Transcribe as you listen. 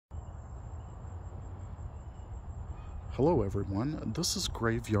Hello everyone, this is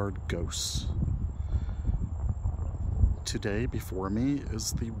Graveyard Ghosts. Today before me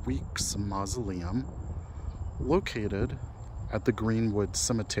is the Weeks Mausoleum, located at the Greenwood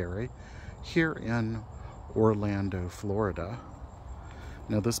Cemetery here in Orlando, Florida.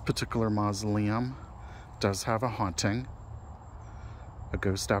 Now this particular mausoleum does have a haunting. A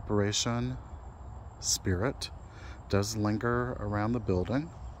ghost apparition spirit does linger around the building,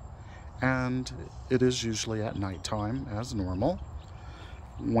 and it is usually at nighttime as normal.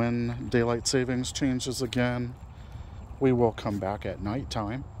 When daylight savings changes again, we will come back at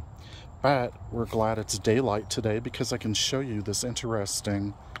nighttime, but we're glad it's daylight today because I can show you this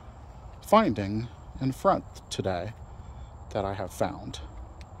interesting finding in front today that I have found.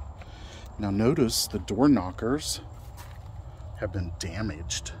 Now notice the door knockers have been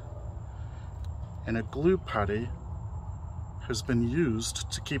damaged, and a glue putty has been used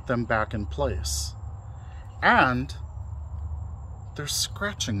to keep them back in place. And there's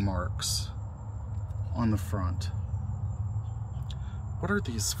scratching marks on the front. What are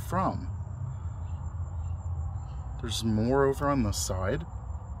these from? There's more over on the side.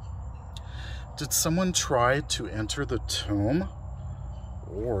 Did someone try to enter the tomb?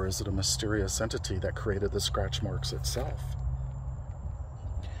 Or is it a mysterious entity that created the scratch marks itself?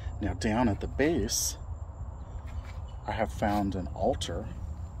 Now down at the base, I have found an altar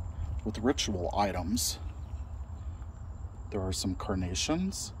with ritual items. There are some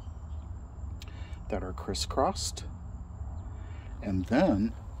carnations that are crisscrossed. And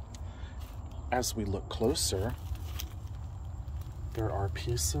then, as we look closer, there are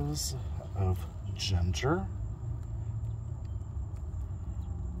pieces of ginger,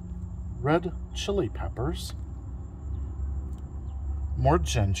 red chili peppers, more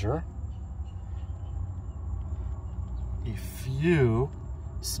ginger, a few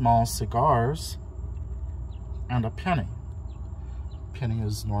small cigars, and a penny. Penny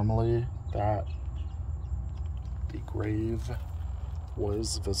is normally that the grave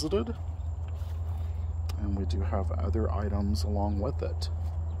was visited, and we do have other items along with it.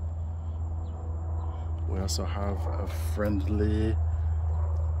 We also have a friendly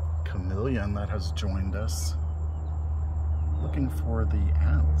chameleon that has joined us, looking for the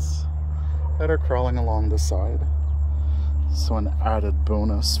ants that are crawling along the side. So an added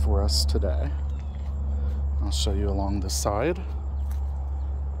bonus for us today. I'll show you along the side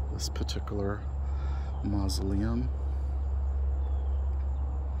this particular mausoleum.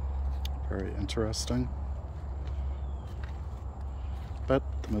 Very interesting. But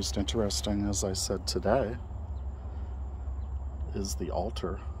the most interesting, as I said today, is the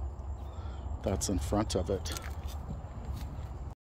altar that's in front of it.